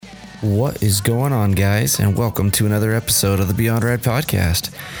What is going on, guys, and welcome to another episode of the Beyond Rad podcast.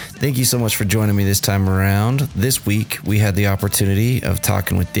 Thank you so much for joining me this time around. This week, we had the opportunity of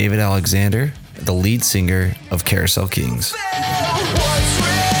talking with David Alexander, the lead singer of Carousel Kings.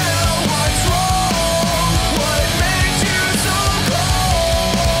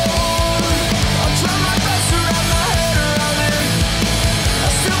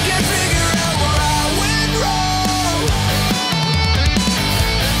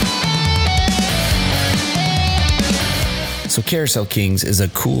 So Carousel Kings is a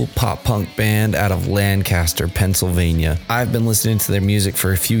cool pop punk band out of Lancaster, Pennsylvania. I've been listening to their music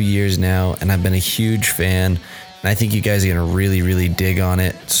for a few years now, and I've been a huge fan, and I think you guys are going to really dig on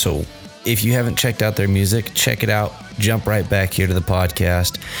it. So if you haven't checked out their music, check it out. Jump right back here to the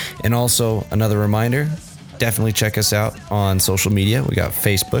podcast. And also, another reminder, definitely check us out on social media. We got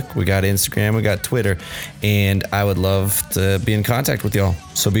Facebook, we got Instagram, we got Twitter, and I would love to be in contact with y'all.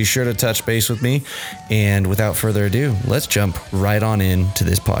 So be sure to touch base with me. And without further ado, let's jump right on into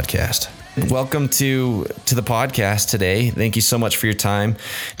this podcast. Welcome to the podcast today. Thank you so much for your time.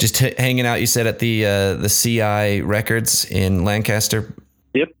 Just hanging out, you said, at the CI Records in Lancaster.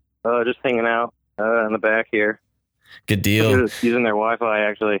 Yep, just hanging out in the back here. Good deal. Using their Wi-Fi,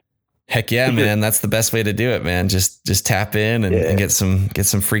 actually. Heck yeah, man. That's the best way to do it, man. Just tap in and get some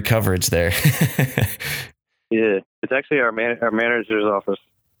free coverage there. Yeah. It's actually our manager's office.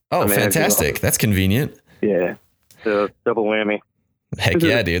 Oh, fantastic. That's convenient. Yeah. So double whammy. Heck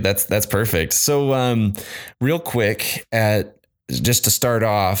yeah, dude. That's perfect. So real quick, just to start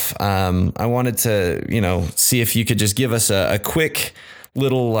off, I wanted to, see if you could just give us a quick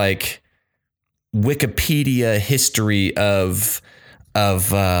little like Wikipedia history of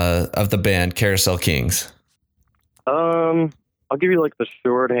the band Carousel Kings. I'll give you like the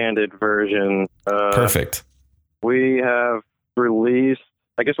shorthanded version. Perfect. We have released,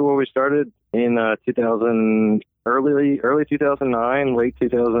 I guess, we started in 2000, early 2009, late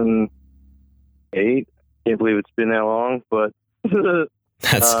 2008. Can't believe it's been that long, but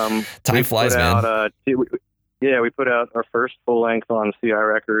that's time flies, man. We put out our first full length on CI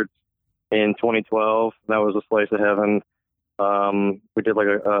Records in 2012. That was A Slice of Heaven. We did like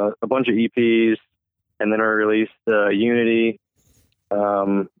a bunch of EPs, and then I released Unity,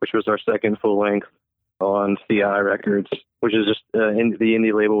 which was our second full length on CI Records, which is just the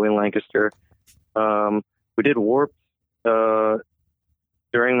indie label in Lancaster. We did Warped during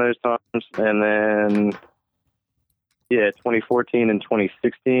those times, and then 2014 and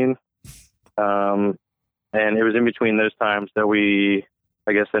 2016. And it was in between those times that we,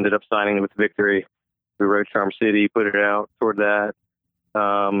 I guess, ended up signing with Victory. We wrote Charm City, put it out toward that.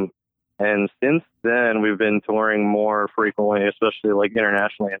 And since then, we've been touring more frequently, especially like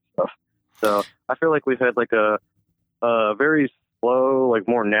internationally and stuff. So I feel like we've had like a very slow, like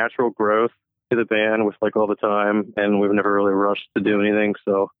more natural growth to the band with like all the time. And we've never really rushed to do anything.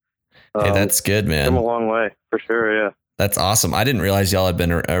 So hey, that's good, man. Come a long way for sure. Yeah. That's awesome. I didn't realize y'all had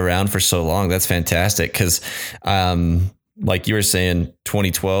been around for so long. That's fantastic. Cause, like you were saying,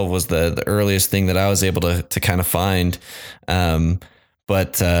 2012 was the earliest thing that I was able to kind of find.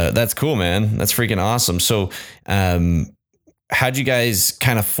 But that's cool, man. That's freaking awesome. So how'd you guys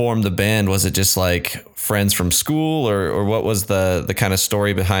kind of form the band? Was it just like friends from school, or what was the kind of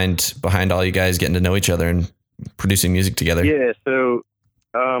story behind all you guys getting to know each other and producing music together? Yeah. So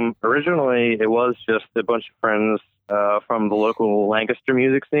originally it was just a bunch of friends from the local Lancaster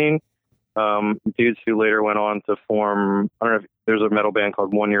music scene. Dudes who later went on to form, I don't know if there's a metal band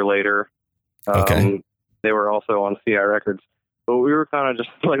called 1 Year Later. Okay. They were also on CI Records, but we were kind of just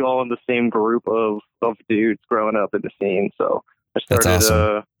like all in the same group of dudes growing up in the scene. So I started, that's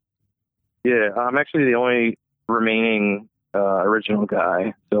awesome. I'm actually the only remaining original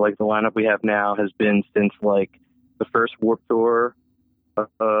guy. So like the lineup we have now has been since like the first Warped Tour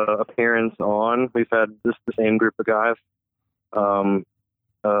appearance on. We've had the same group of guys.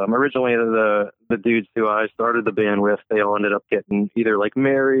 Originally the dudes who I started the band with, they all ended up getting either like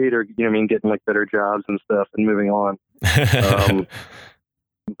married or, getting like better jobs and stuff and moving on.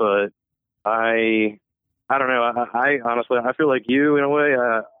 But I don't know. I honestly, I feel like you in a way.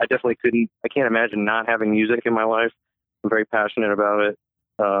 I definitely I can't imagine not having music in my life. I'm very passionate about it.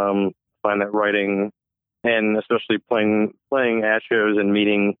 Find that writing and especially playing at shows and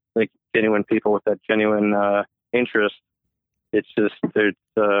meeting like genuine people with that genuine interest. It's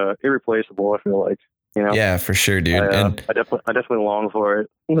irreplaceable. I feel like, Yeah, for sure, dude. I definitely long for it.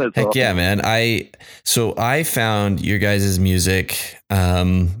 That's heck awesome. yeah, man. I found your guys' music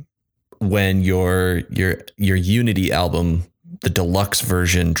when your Unity album, the deluxe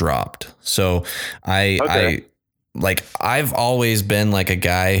version, dropped. So I like I've always been like a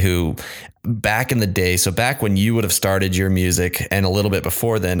guy who back in the day, so back when you would have started your music and a little bit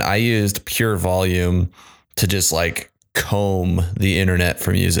before then, I used Pure Volume to just like comb the internet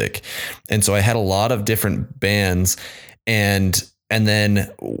for music. And so I had a lot of different bands, and then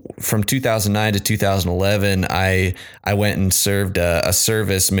from 2009 to 2011, I went and served a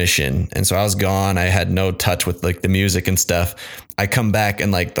service mission. And so I was gone. I had no touch with like the music and stuff. I come back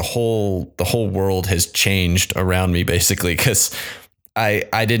and like the whole world has changed around me basically, because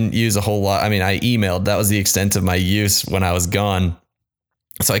I didn't use a whole lot. I mean, I emailed. That was the extent of my use when I was gone.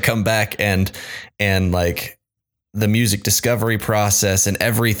 So I come back and like the music discovery process and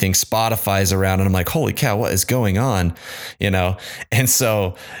everything, Spotify's around, and I'm like, holy cow, what is going on? You know? And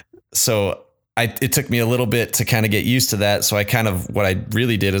so it took me a little bit to kind of get used to that. So what I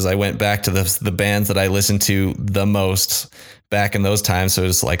really did is I went back to the bands that I listened to the most back in those times. So it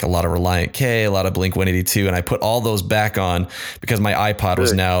was like a lot of Relient K, a lot of Blink-182. And I put all those back on because my iPod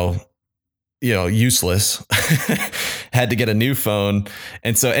was now, useless. Had to get a new phone.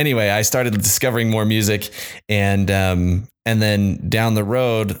 And so anyway, I started discovering more music, and then down the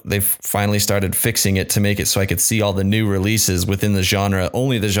road, they finally started fixing it to make it so I could see all the new releases within the genre,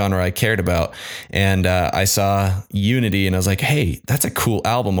 only the genre I cared about. And I saw Unity and I was like, hey, that's a cool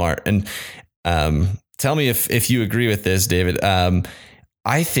album art. And tell me if you agree with this, David.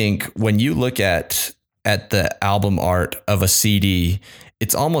 I think when you look at the album art of a CD,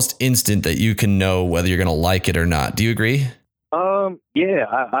 it's almost instant that you can know whether you're going to like it or not. Do you agree? Yeah,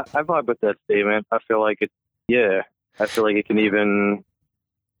 I vibe with that statement. I feel like it can even,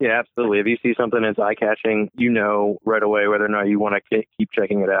 yeah, absolutely. If you see something that's eye catching, right away whether or not you want to keep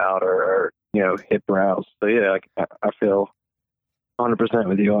checking it out or hit browse. So yeah, I feel 100%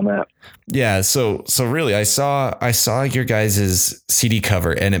 with you on that. Yeah. So really, I saw your guys' CD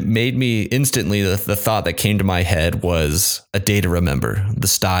cover, and it made me instantly, the thought that came to my head was A Day to Remember. The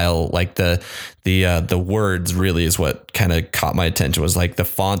style, like the words really is what kind of caught my attention, was like the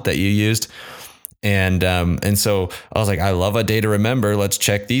font that you used. And so I was like, I love A Day to Remember. Let's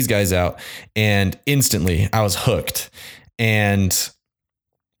check these guys out. And instantly I was hooked. And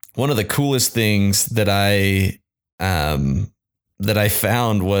one of the coolest things that I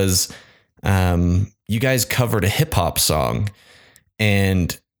found was you guys covered a hip hop song.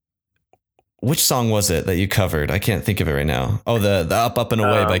 And which song was it that you covered? I can't think of it right now. Oh, the Up, Up and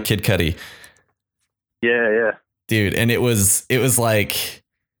Away by Kid Cudi. Yeah. Dude. And it was like,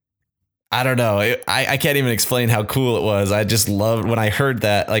 I don't know. I can't even explain how cool it was. I just loved when I heard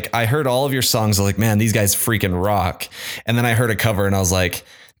that. Like, I heard all of your songs. I was like, man, these guys freaking rock. And then I heard a cover and I was like,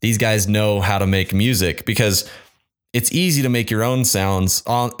 these guys know how to make music, because it's easy to make your own songs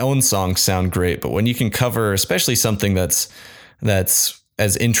sound great. But when you can cover, especially something that's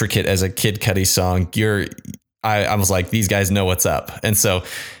as intricate as a Kid Cudi song, I was like, these guys know what's up. And so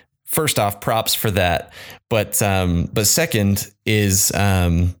first off, props for that. But second is,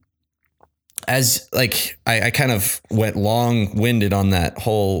 as like, I kind of went long winded on that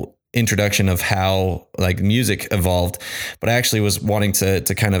whole introduction of how like music evolved, but I actually was wanting to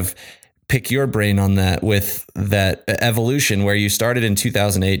kind of pick your brain on that, with that evolution where you started in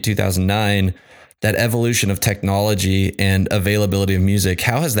 2008, 2009, that evolution of technology and availability of music.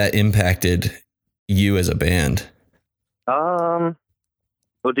 How has that impacted you as a band? Well,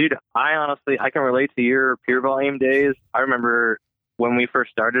 dude, I can relate to your Pure Volume days. I remember when we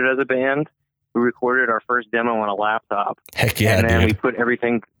first started as a band, we recorded our first demo on a laptop. Heck yeah, and then dude. we put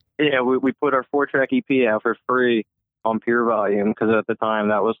everything, we put our 4-track EP out for free on Pure Volume, because at the time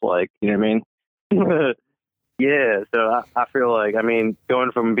that was like, you know what I mean? Yeah, so I feel like, I mean,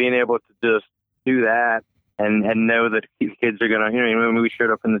 going from being able to just do that and know that kids are going to, we showed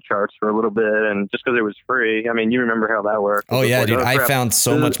up in the charts for a little bit, and just because it was free, I mean, you remember how that worked. Oh yeah, like, dude, I found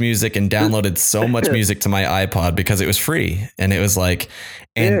so much music and downloaded so much music to my iPod because it was free. And it was like,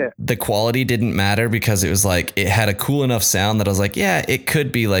 and the quality didn't matter, because it was like, it had a cool enough sound that I was like, yeah, it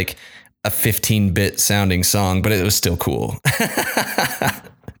could be like a 15-bit sounding song, but it was still cool.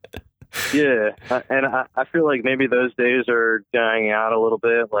 Yeah, and I feel like maybe those days are dying out a little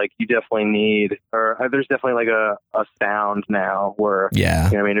bit. Like, you definitely need, or there's definitely like a sound now where, yeah,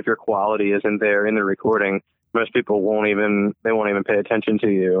 I mean, if your quality isn't there in the recording, most people won't even pay attention to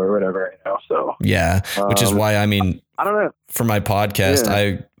you or whatever, So yeah, which is why, I mean, I don't know. For my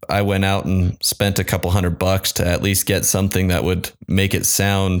podcast, I went out and spent a couple $100 to at least get something that would make it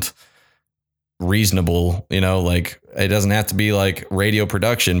sound reasonable, like it doesn't have to be like radio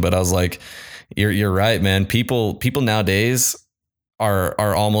production. But I was like, you're right, man. People nowadays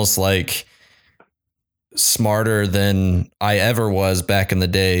are almost like smarter than I ever was back in the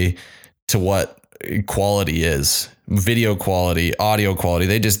day to what quality is, video quality, audio quality.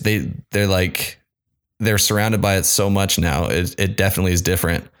 They're surrounded by it so much now. It definitely is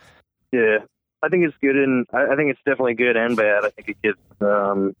different. Yeah, I think it's good, and I think it's definitely good and bad. I think it gives, I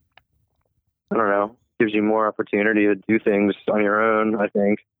don't know, gives you more opportunity to do things on your own, I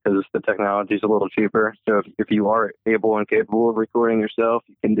think, because the technology is a little cheaper. So if you are able and capable of recording yourself,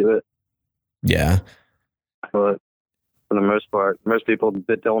 you can do it. Yeah. But for the most part, most people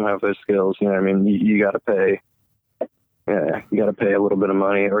that don't have those skills, you know what I mean, you got to pay. Yeah, you got to pay a little bit of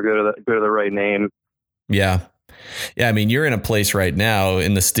money or go to the right name. Yeah. Yeah. I mean, you're in a place right now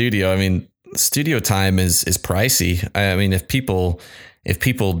in the studio. I mean, studio time is pricey. I mean, if people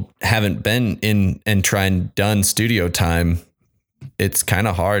haven't been in and done studio time, it's kind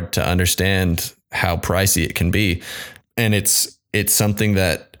of hard to understand how pricey it can be. And it's something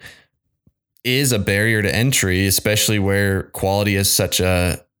that is a barrier to entry, especially where quality is such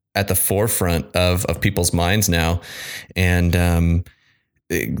at the forefront of people's minds now. And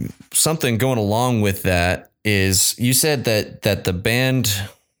something going along with that is, you said that the band,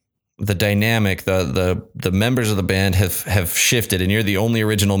 the dynamic, the members of the band have shifted, and you're the only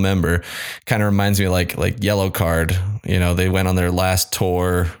original member. Kind of reminds me like Yellowcard. You know, they went on their last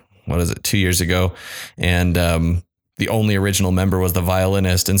tour, what is it, 2 years ago, and the only original member was the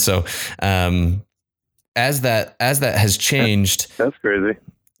violinist. And so as that has changed, that's crazy.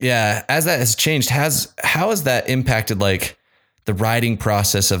 Yeah, as that has changed, how has that impacted like the writing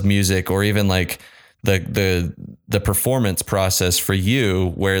process of music, or even like the performance process for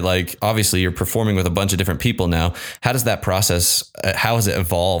you, where like obviously you're performing with a bunch of different people now? How does that process, how has it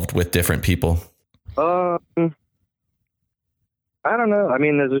evolved with different people? I don't know. I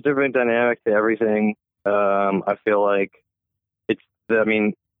mean, there's a different dynamic to everything. I feel like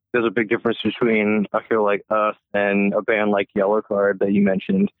there's a big difference between, I feel like, us and a band like Yellowcard that you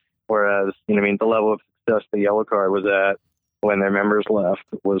mentioned. Whereas, you know, I mean, the level of success that Yellowcard was at when their members left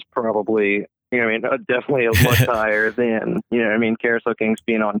was probably, you know, I mean, definitely much higher than, you know, I mean, Carousel Kings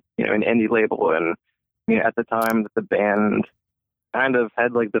being on, you know, an indie label. And, you know, at the time that the band kind of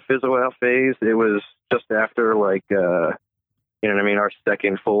had like the fizzle out phase, it was just after like, you know what I mean, our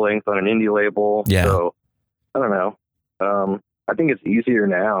second full length on an indie label. Yeah. So I don't know. I think it's easier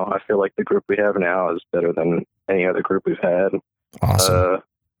now. I feel like the group we have now is better than any other group we've had. Awesome.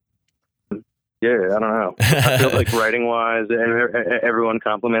 Yeah, I don't know. I feel like writing wise, everyone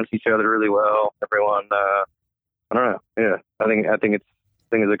complements each other really well. Everyone, I don't know. Yeah, I think it's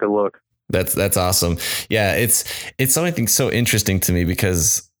a good look. That's awesome. Yeah, it's something so interesting to me,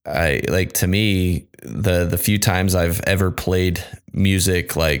 because to me, the few times I've ever played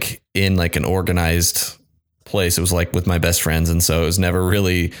music like in like an organized place, it was like with my best friends. And so it was never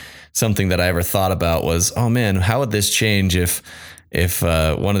really something that I ever thought about was, oh man, how would this change if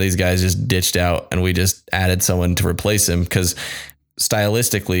one of these guys just ditched out and we just added someone to replace him? Because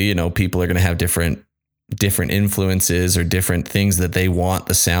stylistically, you know, people are going to have different influences or different things that they want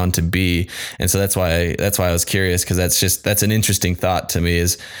the sound to be. And so that's why I was curious, because that's an interesting thought to me,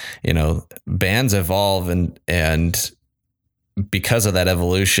 is, you know, bands evolve, and because of that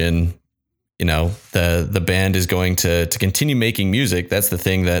evolution, you know, the band is going to continue making music. That's the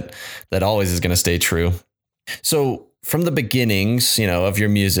thing that always is going to stay true. So from the beginnings, you know, of your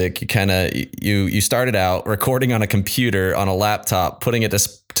music, you started out recording on a computer, on a laptop, putting it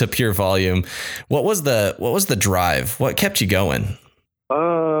to pure volume. What was the drive? What kept you going?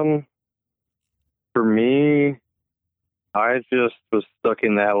 For me, I just was stuck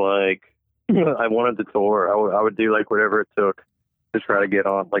in that, like, I wanted to tour. I would do like whatever it took to try to get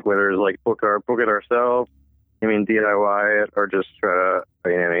on, like whether it's like book it ourselves, I mean, DIY it, or just try to,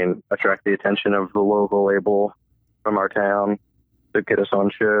 you know, I mean, attract the attention of the local label from our town to get us on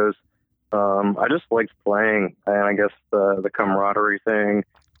shows. I just liked playing, and I guess the camaraderie thing,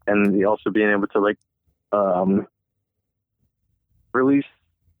 and also being able to like release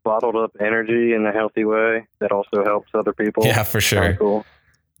bottled up energy in a healthy way that also helps other people. Yeah, for sure. Cool.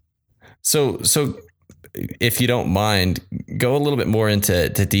 So if you don't mind, go a little bit more into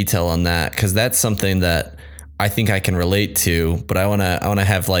detail on that, because that's something that I think I can relate to, but I want to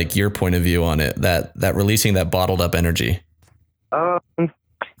have like your point of view on it, that releasing that bottled up energy.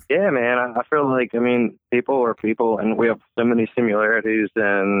 Yeah, man, I feel like, I mean, people are people, and we have so many similarities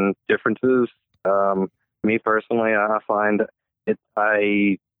and differences. Me personally, I find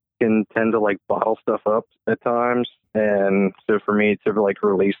I can tend to like bottle stuff up at times. And so for me to like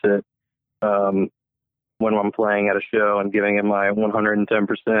release it, when I'm playing at a show and giving it my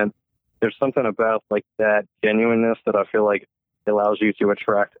 110%, there's something about like that genuineness that I feel like allows you to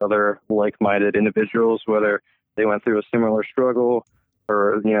attract other like-minded individuals, whether they went through a similar struggle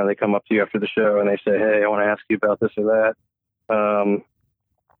or, you know, they come up to you after the show and they say, hey, I want to ask you about this or that.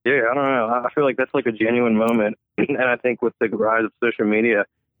 Yeah, I don't know. I feel like that's like a genuine moment. And I think with the rise of social media,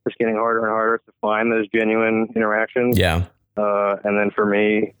 it's getting harder and harder to find those genuine interactions. Yeah. And then for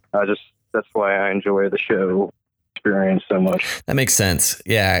me, that's why I enjoy the show experience so much. That makes sense.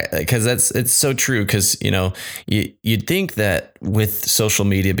 Yeah. Cause it's so true. Cause you know, you'd think that with social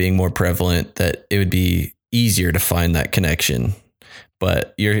media being more prevalent, that it would be easier to find that connection.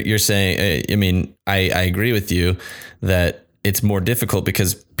 But you're saying, I mean, I agree with you that it's more difficult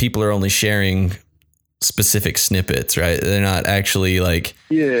because people are only sharing specific snippets, right? They're not actually like,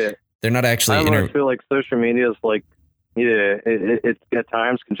 they're not actually. I feel like social media is like, it at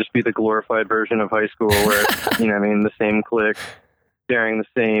times can just be the glorified version of high school where, you know what I mean, the same clique sharing the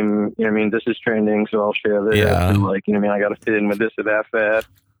same, you know what I mean, this is trending, so I'll share this. Yeah. And like, you know what I mean, I got to fit in with this or that fad.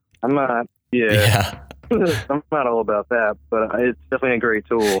 I'm not, I'm not all about that, but it's definitely a great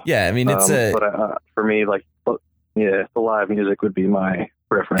tool. Yeah, I mean, it's but for me, like, the live music would be my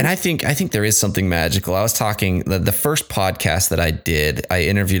preference. And I think there is something magical. I was talking the first podcast that I did, I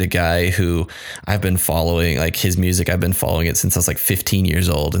interviewed a guy who I've been following, like his music. I've been following it since I was like 15 years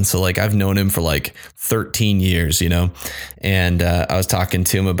old. And so like, I've known him for like 13 years, you know, and I was talking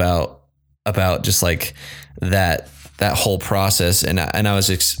to him about just like that whole process. And I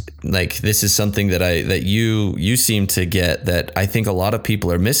was like, this is something that you seem to get that I think a lot of people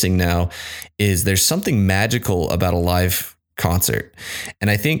are missing now is there's something magical about a live concert. And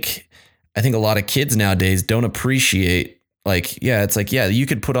I think a lot of kids nowadays don't appreciate it's like, you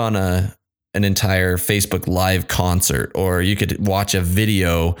could put on an entire Facebook live concert, or you could watch a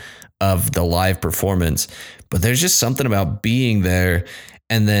video of the live performance, but there's just something about being there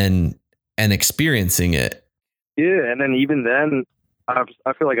and experiencing it. Yeah. And then even then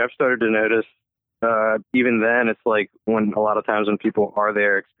I feel like I've started to notice, even then it's like when a lot of times when people are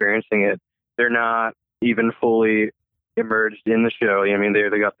there experiencing it, they're not even fully immersed in the show. I mean,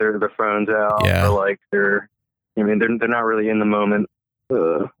 they got their phones out, or like they're not really in the moment.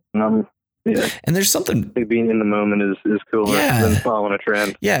 And there's something, I think being in the moment is cooler than following a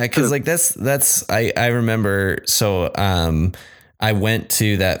trend. Yeah, because like that's I remember. So I went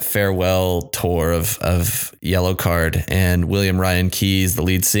to that farewell tour of Yellowcard, and William Ryan Keys, the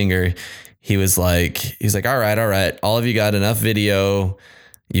lead singer, he's like, all right, all of you got enough video.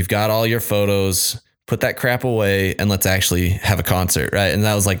 You've got all your photos, put that crap away and let's actually have a concert. Right. And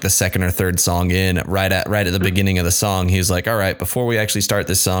that was like the second or third song in, right at the beginning of the song. He was like, all right, before we actually start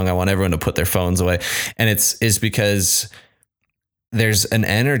this song, I want everyone to put their phones away. And it's because there's an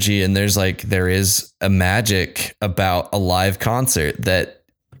energy and there is a magic about a live concert that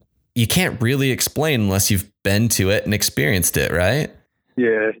you can't really explain unless you've been to it and experienced it. Right.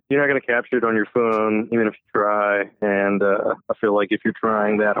 Yeah, you're not going to capture it on your phone, even if you try. And I feel like if you're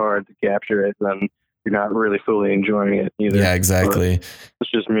trying that hard to capture it, then you're not really fully enjoying it either. Yeah, exactly. But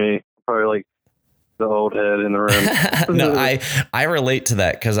it's just me, probably like the old head in the room. No, I relate to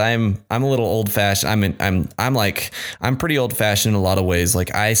that because I'm a little old fashioned. I'm pretty old fashioned in a lot of ways.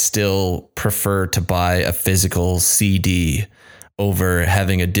 Like I still prefer to buy a physical CD over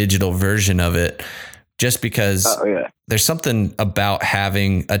having a digital version of it. Just because there's something about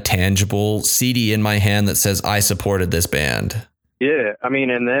having a tangible CD in my hand that says I supported this band. Yeah, I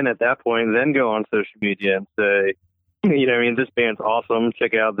mean, and then at that point, then go on social media and say, you know, I mean, this band's awesome.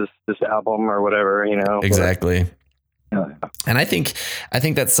 Check out this album or whatever, you know. Exactly. And I think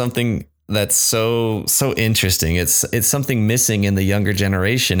that's something that's so interesting. It's something missing in the younger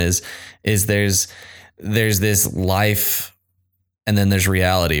generation is there's this life. And then there's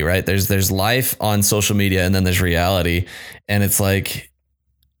reality, right? There's life on social media and then there's reality. And it's like,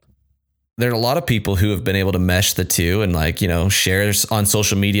 there are a lot of people who have been able to mesh the two and like, you know, share on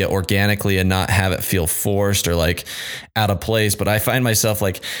social media organically and not have it feel forced or like out of place. But I find myself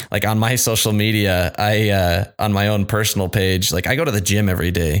like on my social media, on my own personal page, like I go to the gym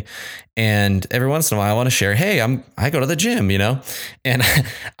every day and every once in a while I want to share, hey, I go to the gym, you know, and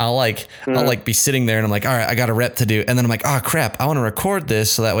I'll be sitting there and I'm like, all right, I got a rep to do. And then I'm like, oh crap, I want to record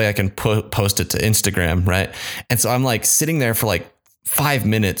this so that way I can post it to Instagram. Right. And so I'm like sitting there for like 5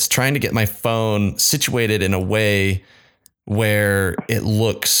 minutes trying to get my phone situated in a way where it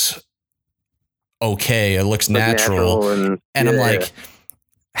looks okay. It looks natural. And I'm like,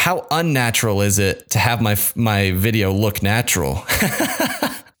 how unnatural is it to have my video look natural?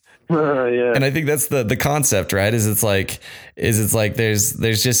 And I think that's the concept, right? It's like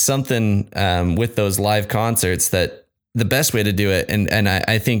there's just something with those live concerts that the best way to do it. And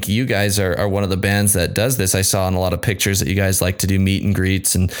I think you guys are one of the bands that does this. I saw in a lot of pictures that you guys like to do meet and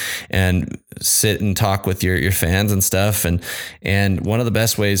greets and sit and talk with your fans and stuff. And one of the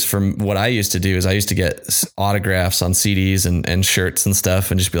best ways from what I used to do is I used to get autographs on CDs and shirts and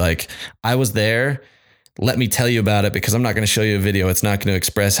stuff and just be like, I was there. Let me tell you about it, because I'm not going to show you a video. It's not going to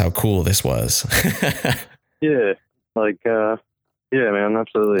express how cool this was. Yeah. Like, yeah, man,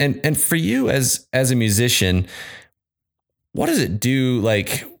 absolutely. And for you as a musician, what does it do?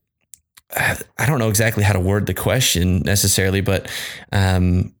 Like, I don't know exactly how to word the question necessarily, but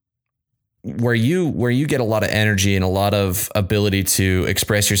where you get a lot of energy and a lot of ability to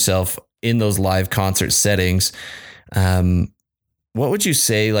express yourself in those live concert settings, what would you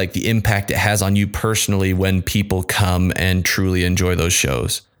say, like, the impact it has on you personally when people come and truly enjoy those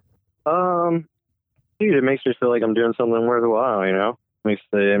shows? Dude, it makes me feel like I'm doing something worthwhile, you know? It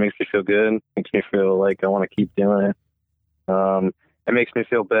makes me feel good. Makes me feel like I want to keep doing it. It makes me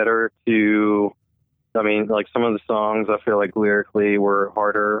feel better like some of the songs I feel like lyrically were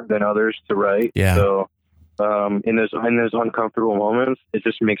harder than others to write. Yeah. So, in those uncomfortable moments, it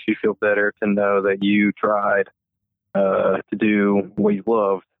just makes you feel better to know that you tried, to do what you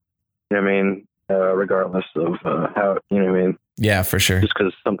loved. You know what I mean? Regardless of, how, you know what I mean? Yeah, for sure. Just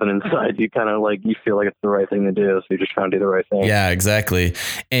because something inside you kind of like, you feel like it's the right thing to do. So you're just trying to do the right thing. Yeah, exactly.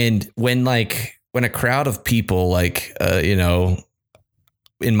 And when a crowd of people, in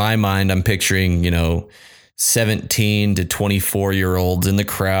my mind, I'm picturing, 17 to 24-year-olds in the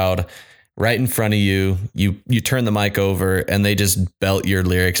crowd right in front of you. You turn the mic over and they just belt your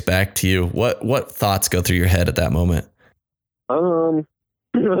lyrics back to you. What thoughts go through your head at that moment? I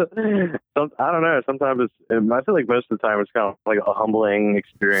don't know. Sometimes I feel like most of the time it's kind of like a humbling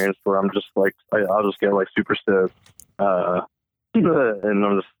experience where I'm just like, I'll just get like super stoked. And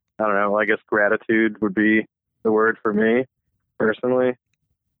I'm just, I don't know, I guess gratitude would be the word for me personally.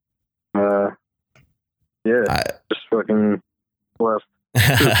 Just fucking blessed.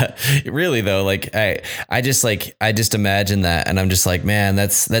 Really though, like I just imagine that, and I'm just like, man,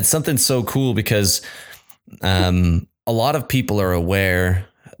 that's something so cool, because a lot of people are aware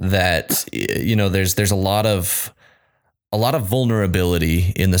that there's a lot of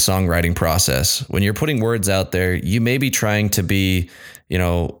vulnerability in the songwriting process. When you're putting words out there, you may be trying to be,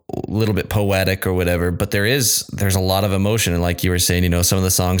 a little bit poetic or whatever, but there's a lot of emotion. And like you were saying, some of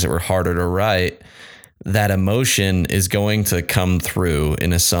the songs that were harder to write, that emotion is going to come through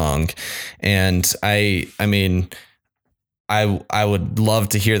in a song. And I mean, I would love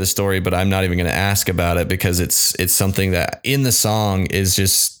to hear the story, but I'm not even going to ask about it, because it's something that in the song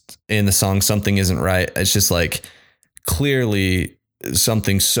something isn't right. It's just like clearly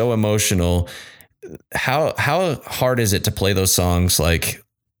something so emotional. How hard is it to play those songs, like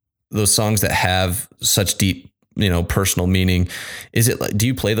those songs that have such deep, personal meaning? Is it like, do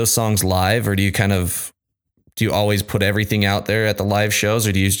you play those songs live, or do you always put everything out there at the live shows,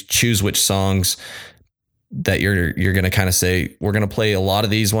 or do you choose which songs that you're going to kind of say, we're going to play a lot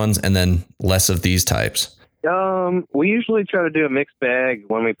of these ones and then less of these types? We usually try to do a mixed bag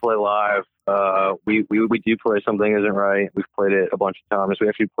when we play live. We do play Something Isn't Right. We've played it a bunch of times. We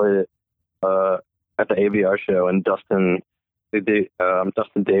actually played it at the ABR show, and Dustin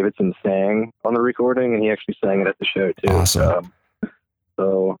Davidson sang on the recording, and he actually sang it at the show too. Awesome.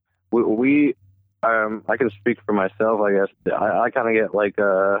 So I can speak for myself, I guess. I kind of get like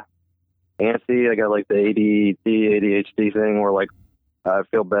antsy. I got like the ADHD thing where like I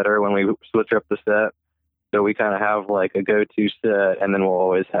feel better when we switch up the set. So we kind of have like a go-to set, and then we'll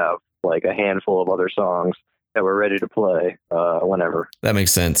always have like a handful of other songs that we're ready to play whenever. That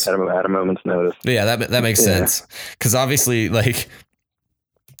makes sense. At a moment's notice. Yeah, that makes sense. Because obviously, like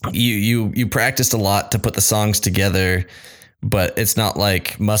you practiced a lot to put the songs together, but it's not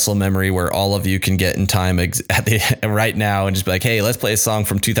like muscle memory where all of you can get in time right now and just be like, hey, let's play a song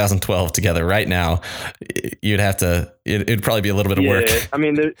from 2012 together right now. You'd have to. It'd probably be a little bit of work. I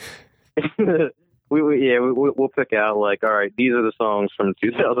mean, we'll pick out like, all right, these are the songs from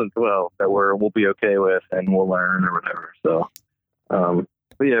 2012 that we'll be okay with, and we'll learn or whatever. So,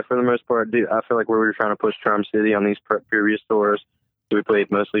 but yeah, for the most part, I feel like we were trying to push Charm City on these previous tours. So we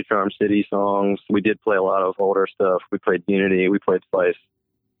played mostly Charm City songs. We did play a lot of older stuff. We played Unity. We played Slice.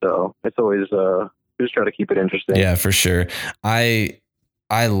 So it's always we just try to keep it interesting. Yeah, for sure. I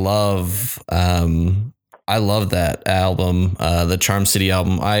love that album, the Charm City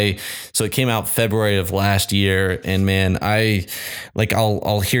album. So it came out February of last year, and man,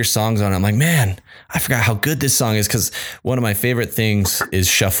 I'll hear songs on it. I'm like, man, I forgot how good this song is, because one of my favorite things is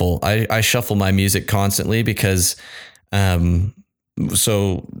shuffle. I shuffle my music constantly because,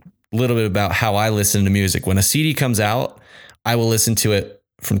 so a little bit about how I listen to music. When a CD comes out, I will listen to it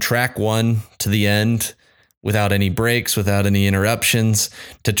from track 1 to the end without any breaks, without any interruptions,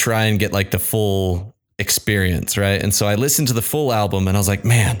 to try and get like the full experience, right? And so I listened to the full album and I was like,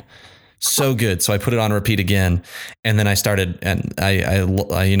 man, so good. So I put it on repeat again. And then I started, and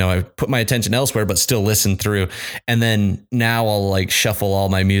I put my attention elsewhere, but still listen through. And then now I'll like shuffle all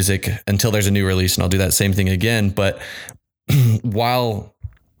my music until there's a new release, and I'll do that same thing again. But while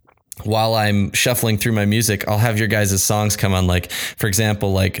I'm shuffling through my music, I'll have your guys' songs come on, like, for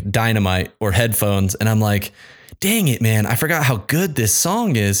example, like Dynamite or Headphones. And I'm like, dang it, man, I forgot how good this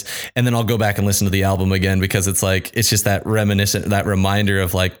song is. And then I'll go back and listen to the album again, because it's like, it's just that reminiscent, that reminder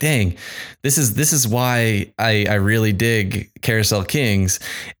of like, dang, this is why I really dig Carousel Kings.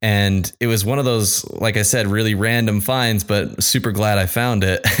 And it was one of those, like I said, really random finds, but super glad I found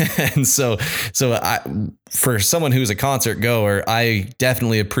it. And so for someone who's a concert goer, I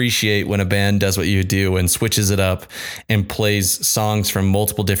definitely appreciate when a band does what you do and switches it up and plays songs from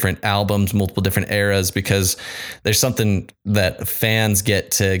multiple different albums, multiple different eras, because there's something that fans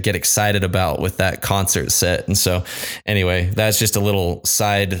get excited about with that concert set. And so anyway, that's just a little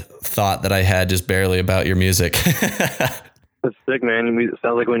side thought that I had just barely about your music. That's sick, man. It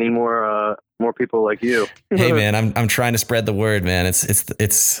sounds like we need more people like you. Hey man, I'm trying to spread the word, man. It's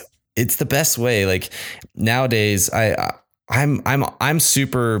the best way. Like nowadays, I'm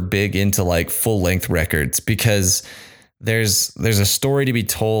super big into like full length records, because there's a story to be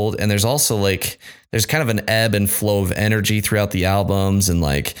told, and there's also like there's kind of an ebb and flow of energy throughout the albums. And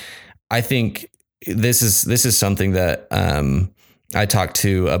like I think this is something that I talked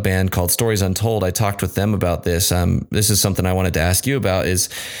to a band called Stories Untold. I talked with them about this. This is something I wanted to ask you about, is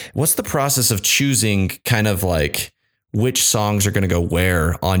what's the process of choosing kind of like which songs are going to go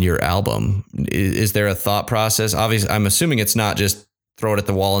where on your album? Is there a thought process? Obviously, I'm assuming it's not just throw it at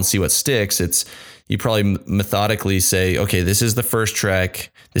the wall and see what sticks. It's you probably methodically say, okay, this is the first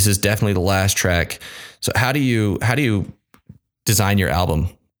track. This is definitely the last track. So how do you design your album?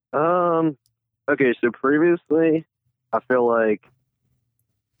 Okay. So previously I feel like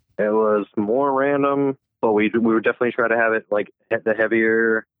it was more random, but we would definitely try to have it like the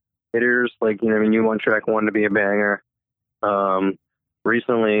heavier hitters. Like, you want track 1 to be a banger.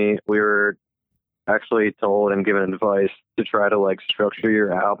 Recently we were actually told and given advice to try to like structure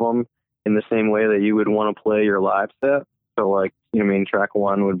your album in the same way that you would want to play your live set. So like, track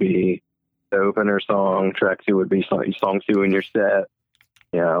 1 would be the opener song, track 2 would be song 2 in your set,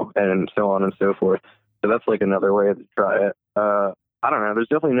 and so on and so forth. So that's like another way to try it. I don't know. There's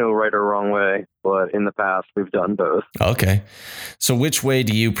definitely no right or wrong way, but in the past we've done both. Okay. So which way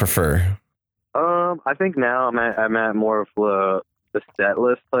do you prefer? I think now I'm at more of the set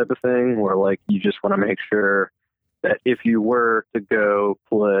list type of thing, where like you just want to make sure that if you were to go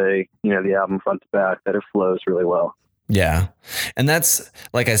play, the album front to back, that it flows really well. Yeah. And that's,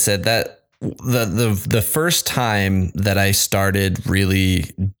 like I said, that the first time that I started really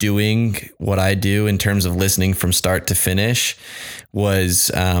doing what I do in terms of listening from start to finish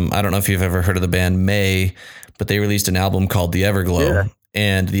was, I don't know if you've ever heard of the band May, but they released an album called The Everglow. Yeah.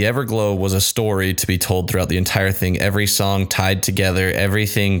 And The Everglow was a story to be told throughout the entire thing. Every song tied together,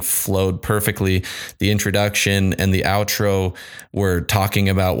 everything flowed perfectly. The introduction and the outro were talking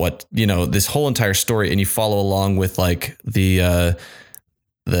about what, this whole entire story, and you follow along with like the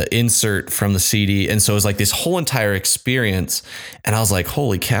insert from the CD. And so it was like this whole entire experience. And I was like,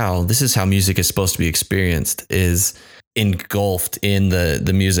 holy cow, this is how music is supposed to be experienced, is engulfed in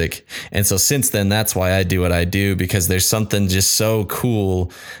the music. And so since then, that's why I do what I do, because there's something just so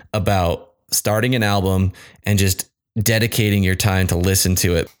cool about starting an album and just dedicating your time to listen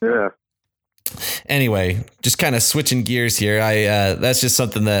to it. Yeah. Anyway, just kind of switching gears here. That's just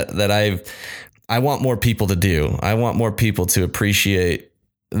something that I want more people to do. I want more people to appreciate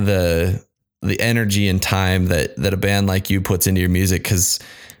the energy and time that a band like you puts into your music. 'Cause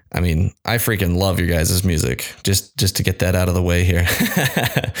I I freaking love your guys' music, just to get that out of the way here.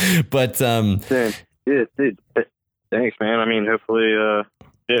 But, dude, thanks, man. Hopefully, I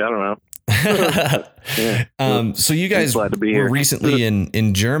don't know. Yeah. So you guys were recently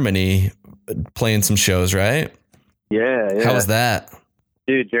in Germany playing some shows, right? Yeah. How was that?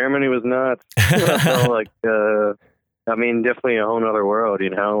 Dude, Germany was nuts. I felt like, definitely a whole nother world,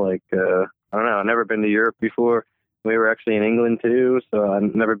 like, I don't know. I've never been to Europe before. We were actually in England too, so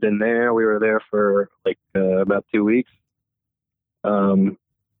I've never been there. We were there for like about 2 weeks. Dang,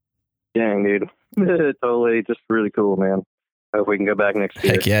 dude. Totally just really cool, man. Hope we can go back next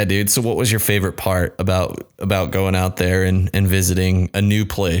year. Heck yeah, dude. So what was your favorite part about going out there and visiting a new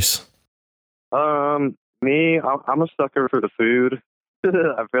place? Me, I'm a sucker for the food.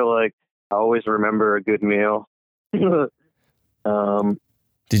 I feel like I always remember a good meal. Did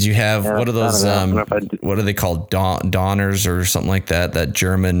you have, Yeah, what are those, I don't know if I did. what are they called? Donners or something like that? That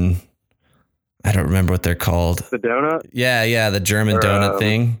German, I don't remember what they're called. The donut? Yeah, the German donut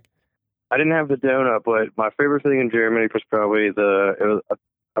thing. I didn't have the donut, but my favorite thing in Germany was probably I don't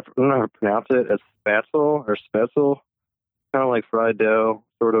know how to pronounce it, as Spätzle, kind of like fried dough,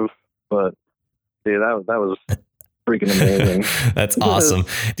 sort of. But yeah, that was freaking amazing. That's awesome,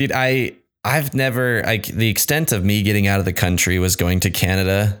 dude. I've never, the extent of me getting out of the country was going to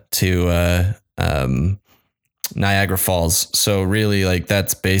Canada to Niagara Falls. So really, like,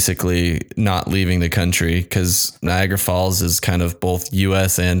 that's basically not leaving the country, because Niagara Falls is kind of both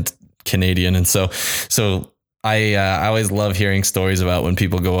US and Canadian. And so I always love hearing stories about when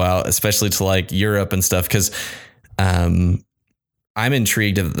people go out, especially to like Europe and stuff. Cause I'm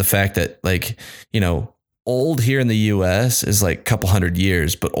intrigued of the fact that, like, you know, old here in the US is like a couple hundred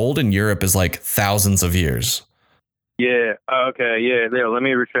years, but old in Europe is like thousands of years. Yeah. Okay. Yeah. There. Let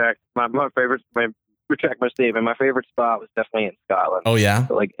me retract my statement. My favorite spot was definitely in Scotland. Oh yeah.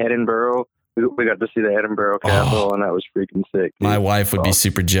 So, like Edinburgh. We got to see the Edinburgh Castle, and that was freaking sick. Dude. My wife would be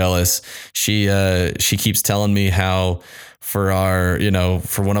super jealous. She keeps telling me how for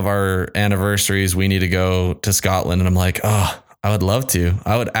one of our anniversaries, we need to go to Scotland. And I'm like, oh, I would love to.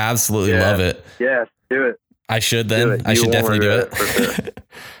 I would absolutely love it. Yeah, do it. I should then. I should definitely do it. Sure.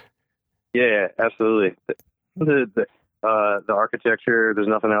 Yeah, absolutely. The architecture, there's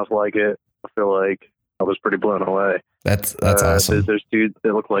nothing else like it. I feel like I was pretty blown away. That's awesome. There's dudes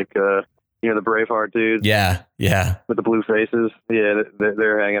that look like the Braveheart dudes. Yeah. With the blue faces. Yeah,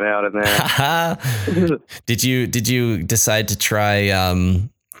 they're hanging out in there. Did you decide to try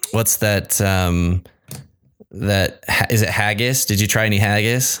what's that is it haggis? Did you try any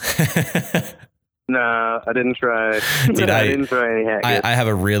haggis? Nah, I didn't try. Dude, I didn't try any haggis. I have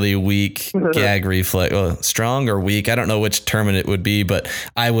a really weak gag reflex. Well, strong or weak, I don't know which term it would be, but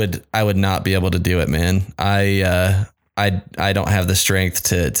I would not be able to do it, man. I don't have the strength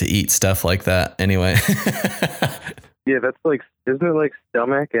to eat stuff like that anyway. Yeah, that's like, isn't it like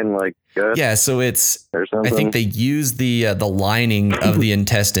stomach and like gut? Yeah, so it's, I think they use the lining of the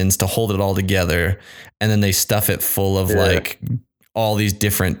intestines to hold it all together, and then they stuff it full of like all these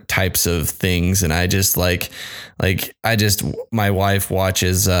different types of things. And I just my wife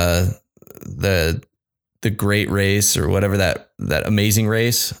watches the Great Race or whatever, that Amazing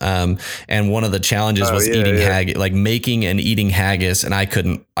Race. And one of the challenges was eating haggis, like making and eating haggis. And I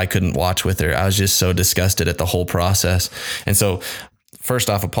couldn't watch with her. I was just so disgusted at the whole process. And so first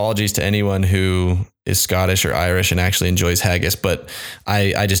off, apologies to anyone who is Scottish or Irish and actually enjoys haggis, but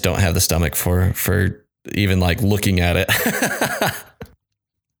I just don't have the stomach for even like looking at it.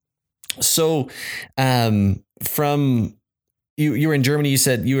 So, from you were in Germany, you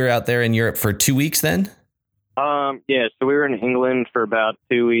said you were out there in Europe for 2 weeks then? Yeah, so we were in England for about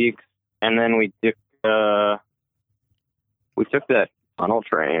 2 weeks, and then we took that tunnel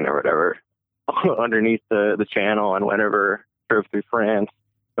train or whatever underneath the channel and drove through France.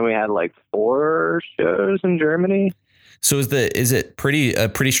 And we had like 4 shows in Germany. So is it a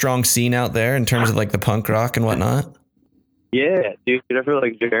pretty strong scene out there in terms of like the punk rock and whatnot? Yeah, dude, I feel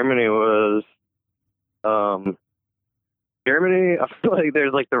like Germany was, Germany, I feel like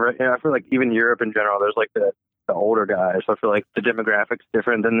there's like I feel like even Europe in general, there's like the older guys. I feel like the demographic's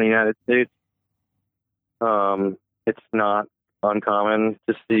different than the United States. It's not uncommon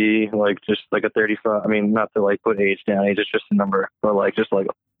to see like just like a 35, I mean, not to like put age down, age is just a number, but like just like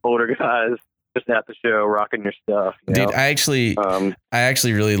older guys just at the show rocking your stuff. Dude, I actually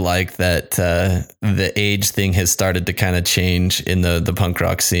really like that the age thing has started to kind of change in the punk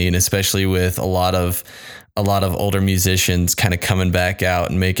rock scene, especially with a lot of older musicians kind of coming back out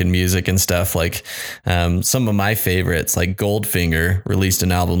and making music and stuff. Like some of my favorites, like Goldfinger released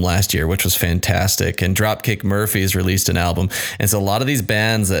an album last year, which was fantastic, and Dropkick Murphys released an album. And so a lot of these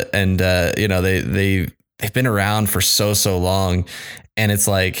bands they've been around for so long, and it's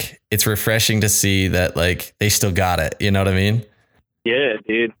like, it's refreshing to see that like they still got it. You know what I mean? Yeah,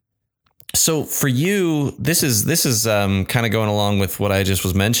 dude. So for you, this is kind of going along with what I just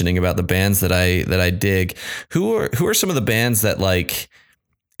was mentioning about the bands that I dig. Who are some of the bands that like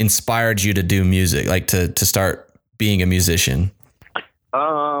inspired you to do music, like to start being a musician?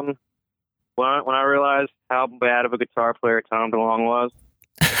 When I realized how bad of a guitar player Tom DeLonge was,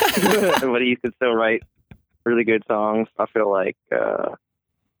 but he could still write really good songs, I feel like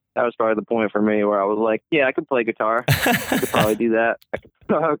that was probably the point for me where I was like, yeah, I could play guitar. I could probably do that. I could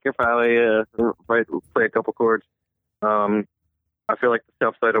probably play a couple chords. I feel like the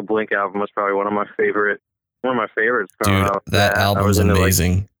self-titled Blink album was probably one of my favorite one of my favorites. Dude, that album's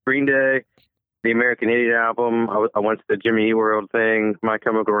amazing. Like Green Day, the American Idiot album. I went to the Jimmy Eat World thing. My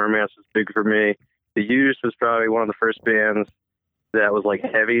Chemical Romance was big for me. The Used was probably one of the first bands that was like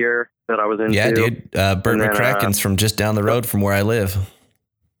heavier that I was into. Yeah, dude. Bert McCracken's from just down the road from where I live.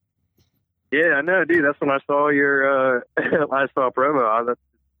 Yeah, I know, dude. That's when I saw your I saw promo. That's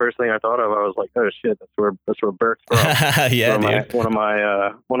the first thing I thought of. I was like, oh shit, that's where Bert's from. Yeah, dude. One of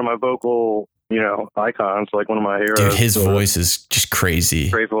my vocal, icons, like one of my heroes. Dude, his voice is just crazy.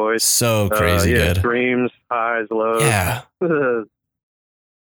 Great voice. So crazy good. Screams, highs, lows. Yeah.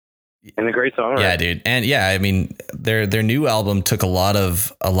 And a great song. Yeah, dude. And yeah, I mean, their new album took a lot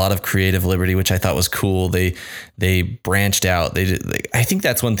of creative liberty, which I thought was cool. They branched out. I think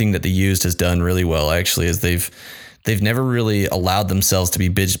that's one thing that The Used has done really well, actually, is they've never really allowed themselves to be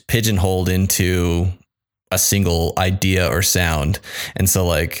pigeonholed into a single idea or sound. And so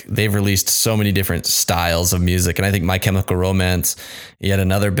like they've released so many different styles of music. And I think My Chemical Romance, yet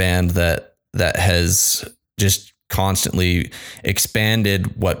another band that has just constantly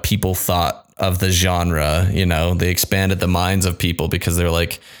expanded what people thought of the genre. They expanded the minds of people because they're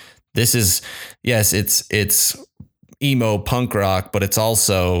like, this is, yes, it's emo punk rock, but it's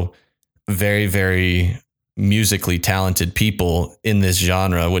also very, very musically talented people in this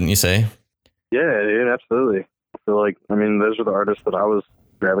genre, wouldn't you say? Yeah, dude, absolutely. I feel like, those are the artists that I was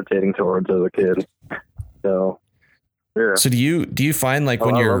gravitating towards as a kid. So, yeah. So do you find like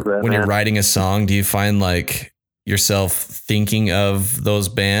when you're writing a song, do you find like yourself thinking of those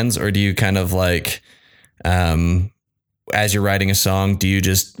bands, or do you kind of like, as you're writing a song, do you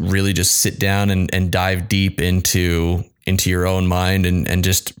just really just sit down and dive deep into your own mind and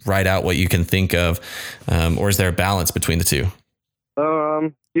just write out what you can think of? Or is there a balance between the two?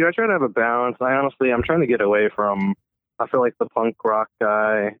 I try to have a balance. I'm trying to get away from, I feel like the punk rock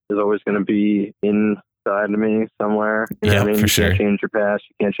guy is always going to be inside of me somewhere. You know what I mean? For sure. You can't change your past.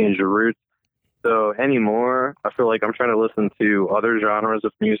 You can't change your roots. So anymore, I feel like I'm trying to listen to other genres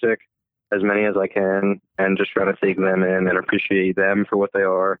of music, as many as I can, and just try to take them in and appreciate them for what they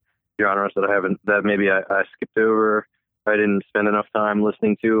are. Genres that maybe I skipped over, I didn't spend enough time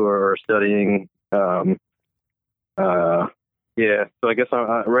listening to or studying. Yeah, so I guess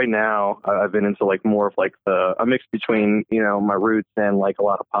right now I've been into like more of like a mix between my roots and like a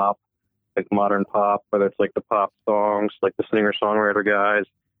lot of pop, like modern pop, whether it's like the pop songs, like the singer-songwriter guys.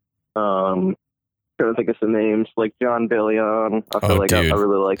 I don't think it's the names, like John Bellion. I feel like I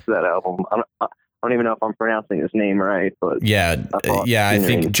really liked that album. I don't even know if I'm pronouncing his name right, but I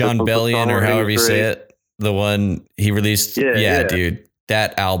think John Bellion, or however you say it, the one he released. Yeah, dude,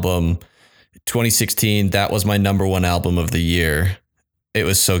 that album. 2016, that was my number one album of the year. It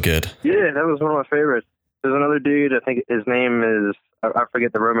was so good. Yeah, that was one of my favorites. There's another dude, I think his name is, I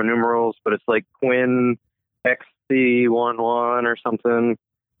forget the Roman numerals, but it's like Quinn XC11 or something.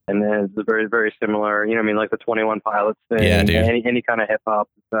 And then it's very, very similar, like the 21 Pilots thing. Yeah, dude. Any kind of hip hop.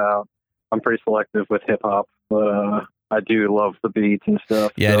 I'm pretty selective with hip hop, but I do love the beats and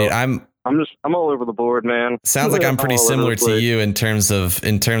stuff. Yeah, so. Dude, I'm all over the board, man. Sounds like I'm pretty similar to you in terms of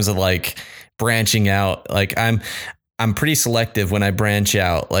like branching out. Like I'm pretty selective when I branch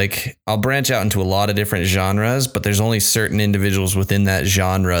out. Like I'll branch out into a lot of different genres, but there's only certain individuals within that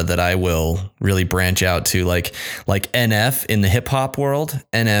genre that I will really branch out to. Like NF in the hip hop world.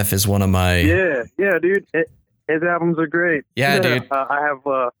 NF is one of my yeah, dude. His albums are great. Yeah, dude.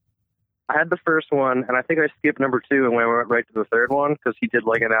 I had the first one, and I think I skipped number 2 and went right to the third one because he did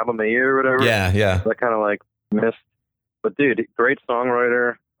like an album a year or whatever. Yeah. So I kind of like missed. But dude, great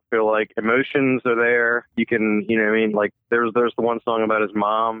songwriter. I feel like emotions are there. You can, like there's the one song about his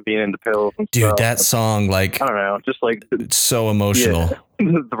mom being into pills and dude, stuff. that song, like, I don't know, just like it's so emotional.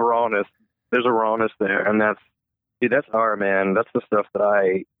 Yeah, the rawness. There's a rawness there, and that's our man. That's the stuff that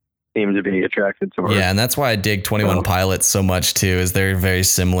I seem to be attracted towards. Yeah, and that's why I dig 21 Pilots so much too, is they're very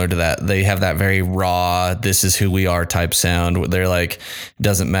similar to that. They have that very raw, this is who we are type sound. They're like,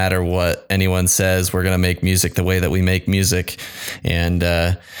 doesn't matter what anyone says, we're going to make music the way that we make music. And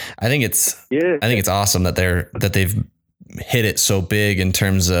I think it's awesome that they've hit it so big in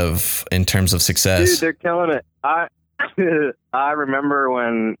terms of success. Dude, they're killing it. I remember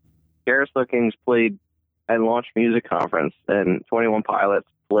when Carousel Kings played at Launch Music Conference and 21 Pilots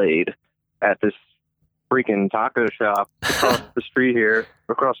played at this freaking taco shop across the street here,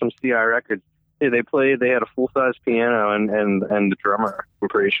 across from CI Records. Yeah, they had a full-size piano and the drummer, I'm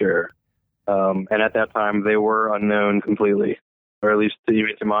pretty sure. And at that time, they were unknown completely, or at least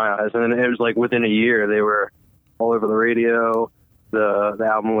even to my eyes. And it was like within a year, they were all over the radio. The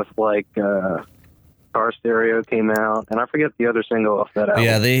album with like Car Stereo came out, and I forget the other single off that album.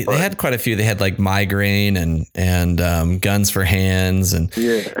 Yeah, they had quite a few. They had like Migraine and Guns for Hands, and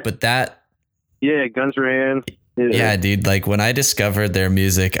but that Guns for Hands. Yeah, dude, like when I discovered their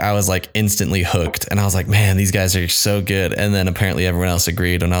music, I was like instantly hooked, and I was like, man, these guys are so good. And then apparently everyone else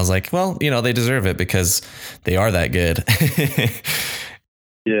agreed, and I was like, well, they deserve it because they are that good.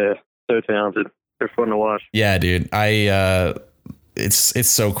 Yeah, so talented. They're fun to watch. Yeah, dude. It's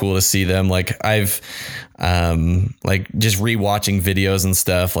so cool to see them. Like I've like just rewatching videos and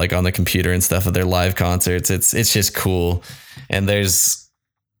stuff like on the computer and stuff of their live concerts. It's just cool. And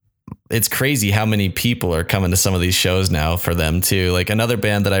it's crazy how many people are coming to some of these shows now for them too. Like another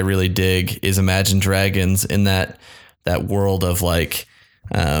band that I really dig is Imagine Dragons, in that world of like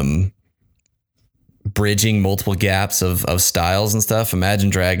bridging multiple gaps of styles and stuff. Imagine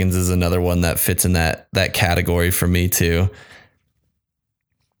Dragons is another one that fits in that category for me too.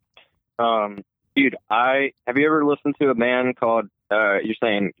 Dude, have you ever listened to a band called, you're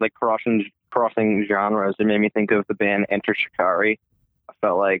saying like crossing genres? It made me think of the band Enter Shikari. I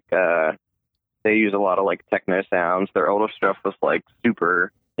felt like, they use a lot of like techno sounds. Their older stuff was like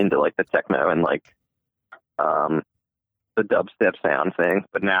super into like the techno and like, the dubstep sound thing.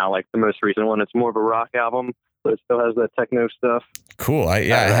 But now like the most recent one, it's more of a rock album, but it still has that techno stuff. Cool. I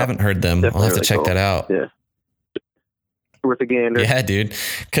haven't heard them. I'll have to check that out. Yeah. Worth a gander. Yeah, dude.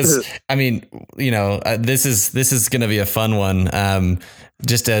 Because I mean, this is gonna be a fun one.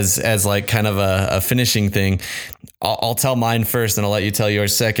 Just as like kind of a finishing thing. I'll tell mine first, and I'll let you tell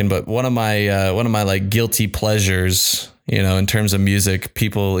yours second. But one of my like guilty pleasures, in terms of music,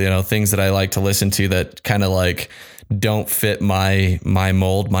 people, things that I like to listen to that kind of like don't fit my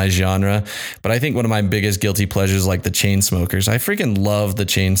mold, my genre. But I think one of my biggest guilty pleasures is like the Chainsmokers. I freaking love the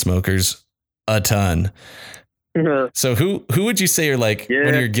Chainsmokers a ton. So who would you say are like one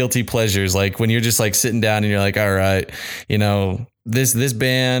of your guilty pleasures? Like when you're just like sitting down and you're like, all right, this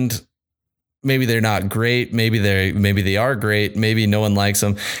band, maybe they're not great. Maybe they are great. Maybe no one likes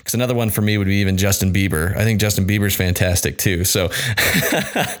them. Because another one for me would be even Justin Bieber. I think Justin Bieber's fantastic too. So,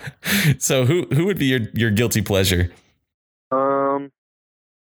 so who would be your guilty pleasure?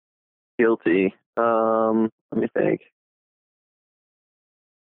 Guilty. Let me think.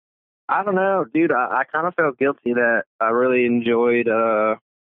 I don't know, dude. I kind of felt guilty that I really enjoyed the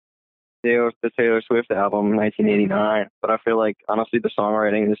Taylor Swift album, 1989. But I feel like, honestly, the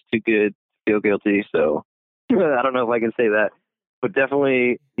songwriting is too good to feel guilty. So I don't know if I can say that. But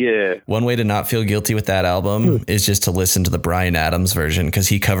definitely, yeah. One way to not feel guilty with that album is just to listen to the Bryan Adams version, because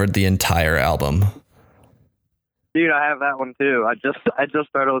he covered the entire album. Dude, I have that one too. I just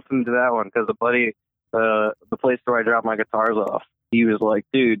started listening to that one because a buddy, the place where I drop my guitars off, he was like,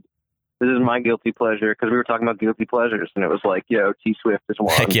 dude, this is my guilty pleasure, because we were talking about guilty pleasures, and it was like, yo, T Swift is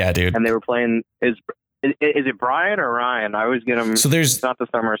one. Heck yeah, dude. And they were playing, is it Brian or Ryan? I always get them. So there's not the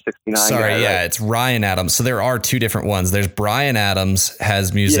Summer of '69. Sorry, guy, yeah, right? It's Ryan Adams. So there are two different ones. There's Bryan Adams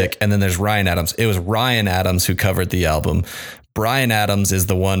has music, and then there's Ryan Adams. It was Ryan Adams who covered the album. Bryan Adams is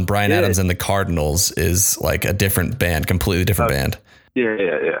the one. Bryan Adams and the Cardinals is like a different band, completely different band.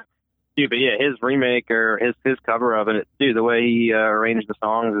 Yeah. Dude, but yeah, his remake or his cover of it, dude, the way he arranged the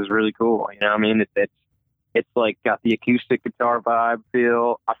songs is really cool. You know what I mean? It's like got the acoustic guitar vibe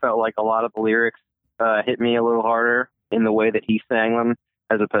feel. I felt like a lot of the lyrics hit me a little harder in the way that he sang them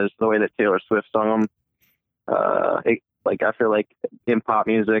as opposed to the way that Taylor Swift sung them. I feel like in pop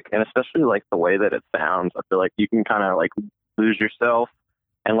music, and especially like the way that it sounds, I feel like you can kind of like lose yourself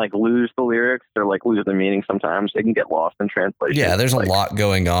and like lose the lyrics or like lose the meaning sometimes. It can get lost in translation. Yeah, there's like, a lot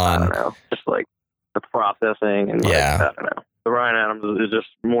going on. I don't know, just like the processing and like, I don't know. The Ryan Adams is just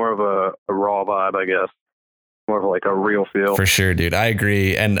more of a raw vibe, I guess. More of like a real feel. For sure, dude. I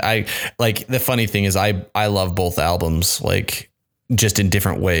agree. And I like the funny thing is I love both albums, like just in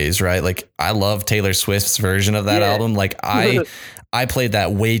different ways, right? Like I love Taylor Swift's version of that album. Like I played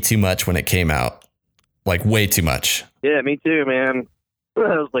that way too much when it came out. Like way too much. Yeah, me too, man. I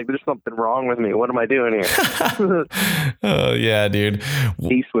was like, there's something wrong with me. What am I doing here? Oh yeah, dude.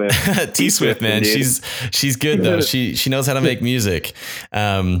 T Swift. T Swift, man. Dude. She's good though. She knows how to make music.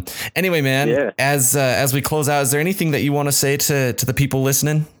 Anyway, man, as we close out, is there anything that you want to say to the people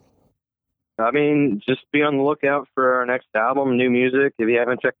listening? I mean, just be on the lookout for our next album, new music. If you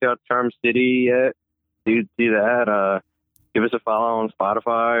haven't checked out Charm City yet, do that. Give us a follow on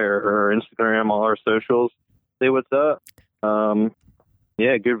Spotify or Instagram, all our socials. Say what's up.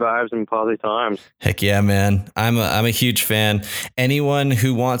 Yeah, good vibes and positive times. Heck yeah, man. I'm a huge fan. Anyone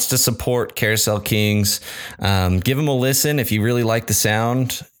who wants to support Carousel Kings, give them a listen. If you really like the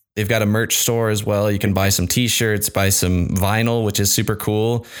sound, They've got a merch store as well. You can buy some t-shirts, buy some vinyl, which is super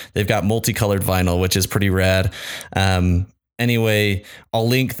cool. They've got multicolored vinyl, which is pretty rad. Anyway, I'll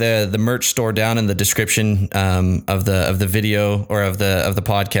link the merch store down in the description of the video, or of the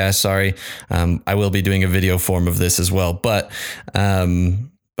podcast. Sorry, I will be doing a video form of this as well, but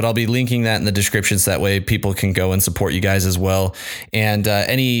I'll be linking that in the description so that way people can go and support you guys as well. And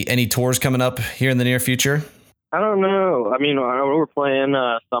any tours coming up here in the near future? I don't know. I mean, we're playing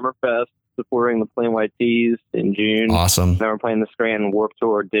Summerfest, supporting the Plain White T's in June. Awesome. Then we're playing the Scranton Warped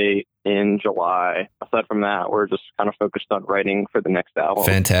Tour date in July. Aside from that, we're just kind of focused on writing for the next album.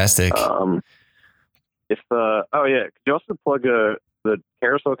 Fantastic. Could you also plug the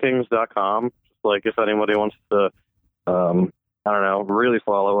carouselkings.com? Just like if anybody wants to, really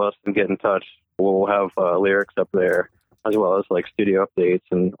follow us and get in touch, we'll have lyrics up there, as well as like studio updates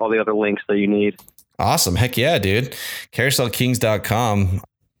and all the other links that you need. Awesome. Heck yeah, dude. carouselkings.com.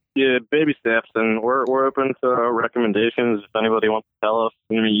 Yeah, baby steps, and we're open to recommendations. If anybody wants to tell us,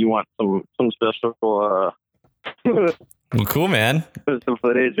 you want some special well, cool, man. Some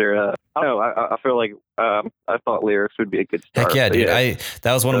footage, or I don't know. I feel like I thought lyrics would be a good start. Heck yeah, dude. Yeah.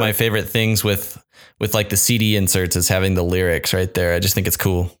 That was one of my favorite things with like the CD inserts, is having the lyrics right there. I just think it's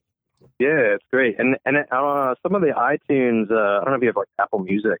cool. Yeah, it's great. And some of the iTunes, I don't know if you have like Apple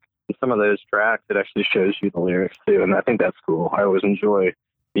Music, and some of those tracks, it actually shows you the lyrics too, and I think that's cool. I always enjoy.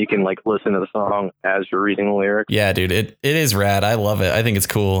 You can like listen to the song as you're reading the lyrics. Yeah, dude, it is rad. I love it. I think it's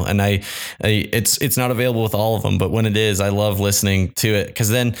cool. And it's not available with all of them, but when it is, I love listening to it. Cause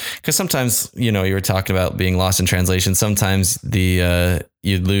sometimes, you were talking about being lost in translation. Sometimes you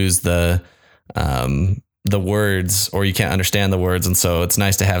lose the words, or you can't understand the words. And so it's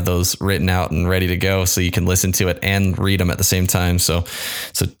nice to have those written out and ready to go so you can listen to it and read them at the same time. So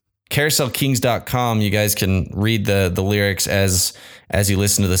carouselkings.com, you guys can read the lyrics as you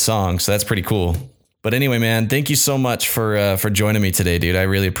listen to the song. So that's pretty cool. But anyway, man, thank you so much for joining me today, dude. I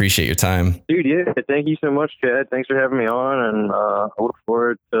really appreciate your time. Dude, yeah, thank you so much, Chad. Thanks for having me on, and I look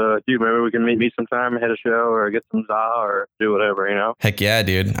forward to, maybe we can meet sometime, head a show, or get some za, or do whatever, Heck yeah,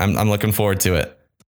 dude. I'm looking forward to it.